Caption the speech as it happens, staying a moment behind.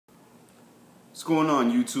What's going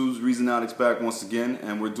on, YouTube's Reezonoticz back once again,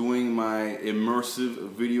 and we're doing my immersive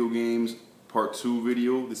video games part 2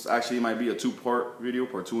 video. This actually might be a two-part video,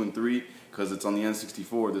 part 2 and 3, because it's on the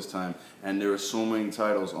N64 this time, and there are so many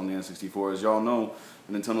titles on the N64. As y'all know,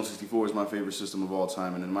 the Nintendo 64 is my favorite system of all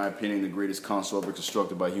time, and in my opinion, the greatest console ever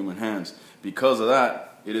constructed by human hands. Because of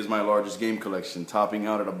that, it is my largest game collection, topping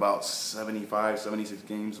out at about 75, 76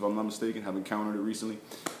 games, if I'm not mistaken. Haven't counted it recently.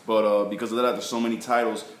 But because of that, there's so many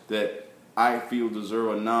titles that I feel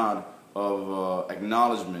deserve a nod of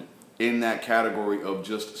acknowledgement in that category of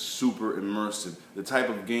just super immersive. The type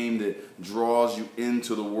of game that draws you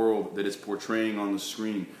into the world that it's portraying on the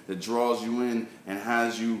screen, that draws you in and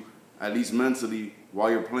has you, at least mentally, while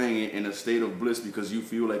you're playing it, in a state of bliss because you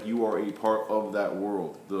feel like you are a part of that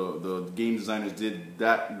world. The game designers did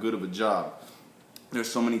that good of a job. There's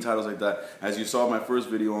so many titles like that. As you saw in my first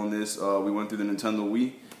video on this, we went through the Nintendo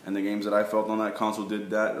Wii, and the games that I felt on that console did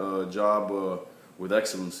that job with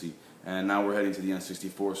excellency. And now we're heading to the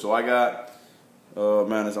N64. So I got, I'm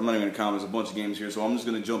not even going to count, there's a bunch of games here, so I'm just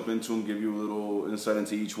going to jump into them, give you a little insight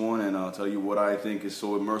into each one, and tell you what I think is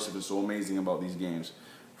so immersive and so amazing about these games.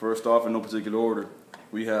 First off, in no particular order,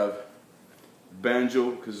 we have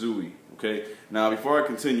Banjo-Kazooie, okay? Now, before I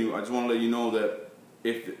continue, I just want to let you know that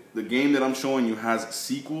if the game that I'm showing you has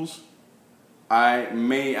sequels, I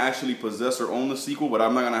may actually possess or own the sequel, but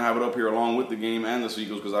I'm not going to have it up here along with the game and the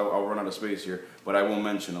sequels because I'll run out of space here, but I won't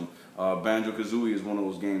mention them. Banjo-Kazooie is one of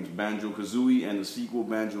those games. Banjo-Kazooie and the sequel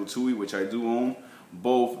Banjo-Tooie, which I do own,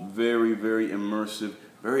 both very, very immersive,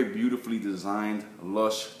 very beautifully designed,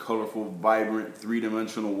 lush, colorful, vibrant,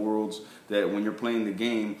 three-dimensional worlds that when you're playing the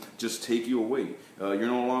game just take you away. You're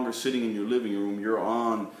no longer sitting in your living room.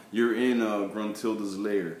 You're in Gruntilda's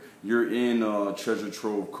lair. You're in Treasure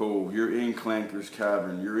Trove Cove. You're in Clanker's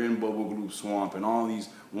Cavern. You're in Bubble Gloop Swamp, and all these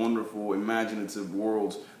wonderful, imaginative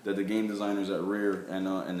worlds that the game designers at Rare and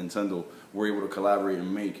Nintendo were able to collaborate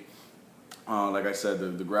and make. Like I said,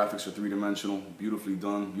 the graphics are three-dimensional, beautifully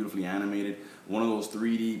done, beautifully animated. One of those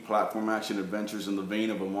 3D platform action adventures in the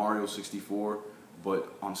vein of a Mario 64,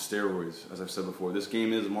 but on steroids, as I've said before. This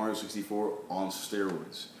game is Mario 64 on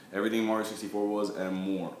steroids. Everything Mario 64 was and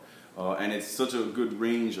more. And it's such a good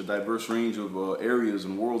range, a diverse range of areas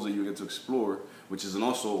and worlds that you get to explore, which is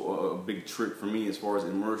also a big trick for me as far as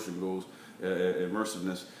immersion goes,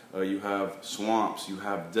 immersiveness. You have swamps, you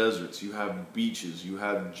have deserts, you have beaches, you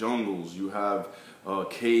have jungles, you have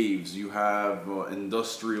caves, you have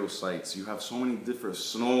industrial sites, you have so many different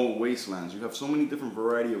snow wastelands, you have so many different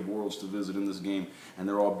variety of worlds to visit in this game, and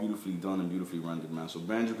they're all beautifully done and beautifully rendered, man. So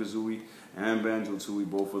Banjo-Kazooie and Banjo-Tooie,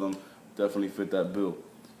 both of them definitely fit that bill.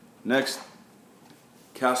 Next,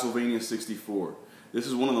 Castlevania 64. This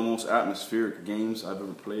is one of the most atmospheric games I've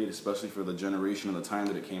ever played, especially for the generation and the time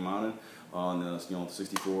that it came out in, on the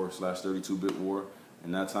 64/32-bit war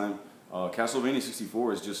in that time. Castlevania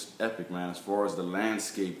 64 is just epic, man, as far as the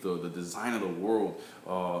landscape, the design of the world.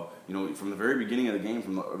 You know, from the very beginning of the game,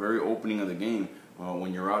 from the very opening of the game,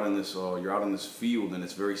 when you're out in this field and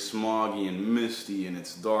it's very smoggy and misty and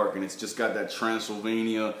it's dark and it's just got that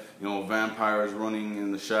Transylvania, you know, vampires running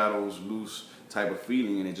in the shadows, loose type of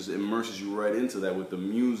feeling, and it just immerses you right into that with the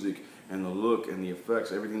music and the look and the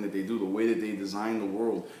effects, everything that they do, the way that they design the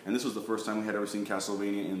world. And this was the first time we had ever seen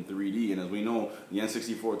Castlevania in 3D, and as we know, the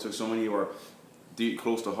N64 took so many of our deep,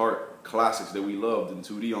 close to heart classics that we loved in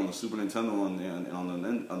 2D on the Super Nintendo and on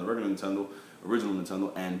the regular Nintendo, original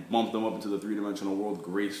Nintendo, and bumped them up into the three-dimensional world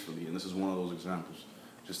gracefully, and this is one of those examples.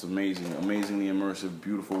 Just amazing, amazingly immersive,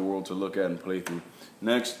 beautiful world to look at and play through.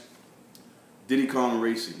 Next, Diddy Kong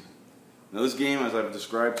Racing. Now this game, as I've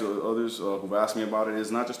described to others who've asked me about it,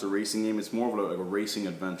 is not just a racing game, it's more of like a racing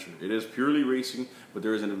adventure. It is purely racing, but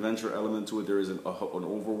there is an adventure element to it. There is an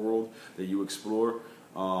overworld that you explore.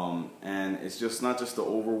 And it's just not just the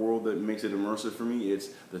overworld that makes it immersive for me,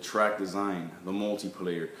 it's the track design, the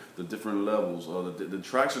multiplayer, the different levels. The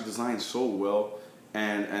tracks are designed so well,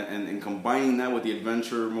 and combining that with the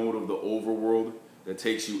adventure mode of the overworld that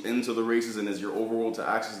takes you into the races and is your overworld to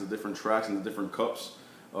access the different tracks and the different cups,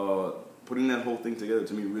 putting that whole thing together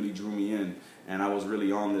to me really drew me in, and I was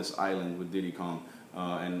really on this island with Diddy Kong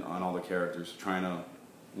and on all the characters, trying to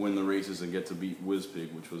win the races and get to beat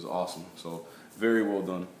Wizpig, which was awesome. So very well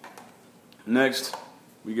done. Next,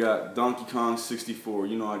 we got Donkey Kong 64.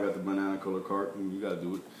 You know I got the banana color card. You gotta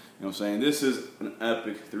do it. You know what I'm saying? This is an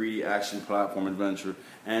epic 3D action platform adventure,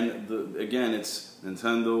 and again, it's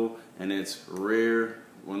Nintendo and it's Rare.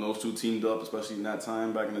 When those two teamed up, especially in that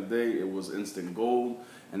time back in the day, it was instant gold,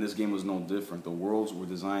 and this game was no different. The worlds were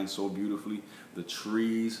designed so beautifully. The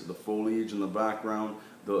trees, the foliage in the background,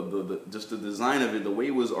 just the design of it, the way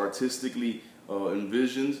it was artistically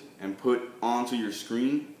envisioned and put onto your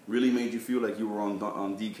screen really made you feel like you were on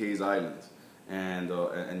DK's island,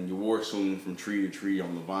 and you were swinging from tree to tree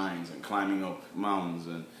on the vines and climbing up mountains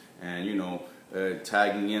and you know,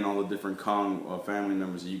 tagging in all the different Kong family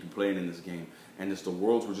members that you can play in this game. And just the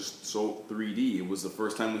worlds were just so 3D. It was the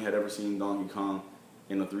first time we had ever seen Donkey Kong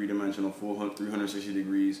in a three-dimensional full 360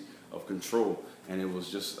 degrees of control, and it was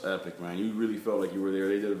just epic, man. You really felt like you were there.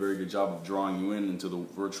 They did a very good job of drawing you into the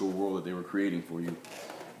virtual world that they were creating for you.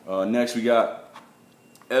 Next we got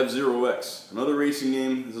F-Zero X, another racing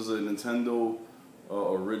game. This is a Nintendo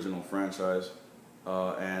original franchise,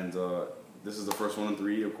 and this is the first one in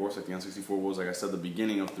 3D, of course, like the N64 was, like I said, the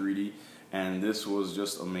beginning of 3D, and this was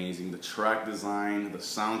just amazing. The track design, the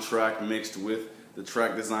soundtrack mixed with the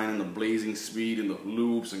track design and the blazing speed and the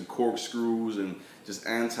loops and corkscrews and just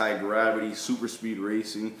anti-gravity, super speed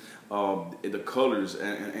racing, the colors,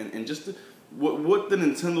 and just what the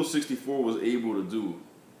Nintendo 64 was able to do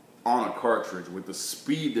on a cartridge with the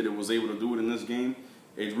speed that it was able to do it in this game.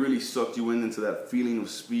 It really sucked you into that feeling of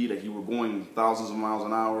speed, like you were going thousands of miles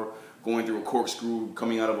an hour, going through a corkscrew,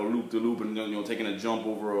 coming out of a loop-to-loop, and you know, taking a jump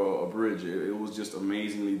over a bridge. It was just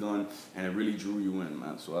amazingly done, and it really drew you in,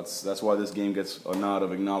 man. So that's why this game gets a nod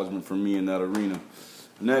of acknowledgement from me in that arena.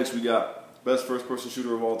 Next, we got best first-person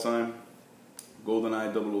shooter of all time,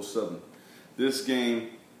 GoldenEye 007. This game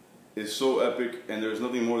is so epic, and there's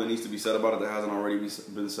nothing more that needs to be said about it that hasn't already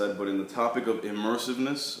been said. But in the topic of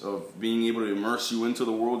immersiveness, of being able to immerse you into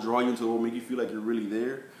the world, draw you into the world, make you feel like you're really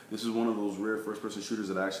there, this is one of those rare first-person shooters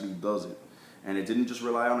that actually does it. And it didn't just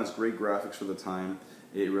rely on its great graphics for the time.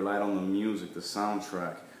 It relied on the music, the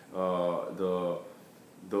soundtrack, the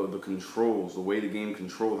controls, the way the game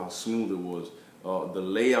controlled, how smooth it was, the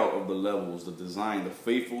layout of the levels, the design, the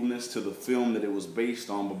faithfulness to the film that it was based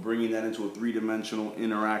on, but bringing that into a three-dimensional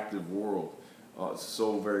interactive world. It's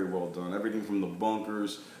so very well done. Everything from the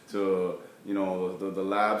bunkers to, you know, the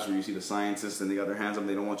labs where you see the scientists and they got their hands up,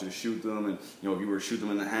 they don't want you to shoot them, and you know, if you were to shoot them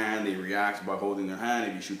in the hand, they react by holding their hand.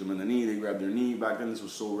 If you shoot them in the knee, they grab their knee. Back then, this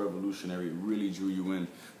was so revolutionary. It really drew you in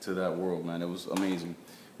to that world, man. It was amazing.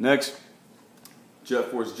 Next, Jet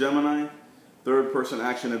Force Gemini, third-person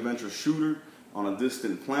action-adventure shooter on a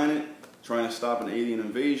distant planet, trying to stop an alien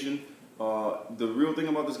invasion. The real thing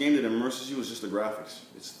about this game that immerses you is just the graphics.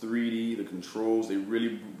 It's 3D, the controls, they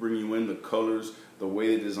really bring you in, the colors, the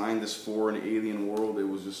way they designed this for an alien world. It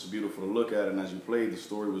was just beautiful to look at, and as you played, the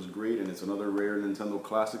story was great, and it's another rare Nintendo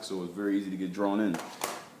classic, so it's very easy to get drawn in.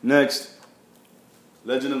 Next,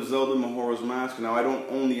 Legend of Zelda Majora's Mask. Now, I don't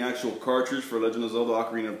own the actual cartridge for Legend of Zelda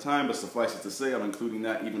Ocarina of Time, but suffice it to say, I'm including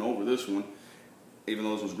that even over this one, even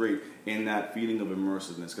though this was great, in that feeling of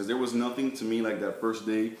immersiveness. Because there was nothing to me like that first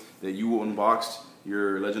day that you unboxed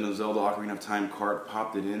your Legend of Zelda Ocarina of Time cart,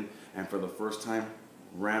 popped it in, and for the first time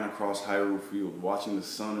ran across Hyrule Field, watching the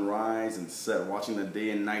sun rise and set, watching the day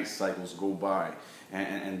and night cycles go by,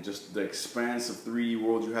 and just the expanse of 3D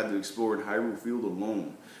world you had to explore in Hyrule Field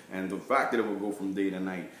alone. And the fact that it would go from day to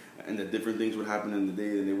night, and that different things would happen in the day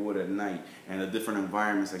than they would at night, and the different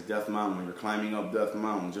environments like Death Mountain, when you're climbing up Death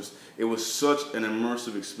Mountain, just, it was such an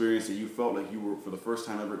immersive experience that you felt like you were, for the first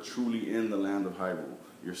time ever, truly in the land of Hyrule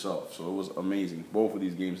yourself. So it was amazing. Both of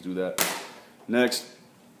these games do that. Next,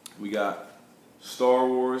 we got Star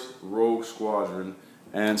Wars Rogue Squadron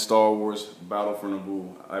and Star Wars Battle for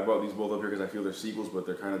Naboo. I brought these both up here because I feel they're sequels, but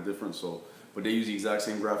they're kind of different. So, but they use the exact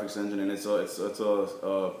same graphics engine, and it's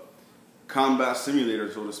a combat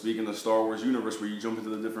simulator, so to speak, in the Star Wars universe, where you jump into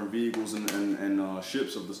the different vehicles and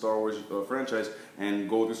ships of the Star Wars franchise and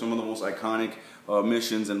go through some of the most iconic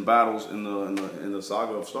missions and battles in the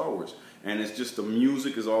saga of Star Wars. And it's just, the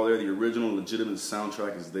music is all there, the original legitimate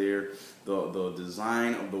soundtrack is there, the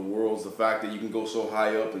design of the worlds, the fact that you can go so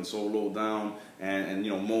high up and so low down, and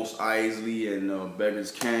you know, Mos Eisley and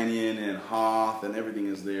Beggar's Canyon and Hoth, and everything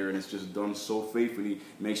is there, and it's just done so faithfully. It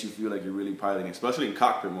makes you feel like you're really piloting, especially in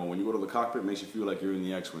cockpit mode. When you go to the cockpit, it makes you feel like you're in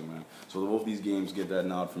the X-Wing, man. So both these games get that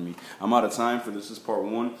nod from me. I'm out of time for this. This is part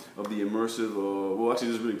 1 of the immersive, well, actually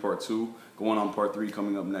this is really part 2, going on part 3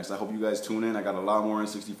 coming up next. I hope you guys tune in. I got a lot more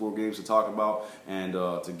N64 games to talk about, and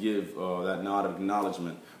to give that nod of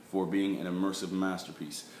acknowledgement for being an immersive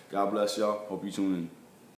masterpiece. God bless y'all. Hope you tune in.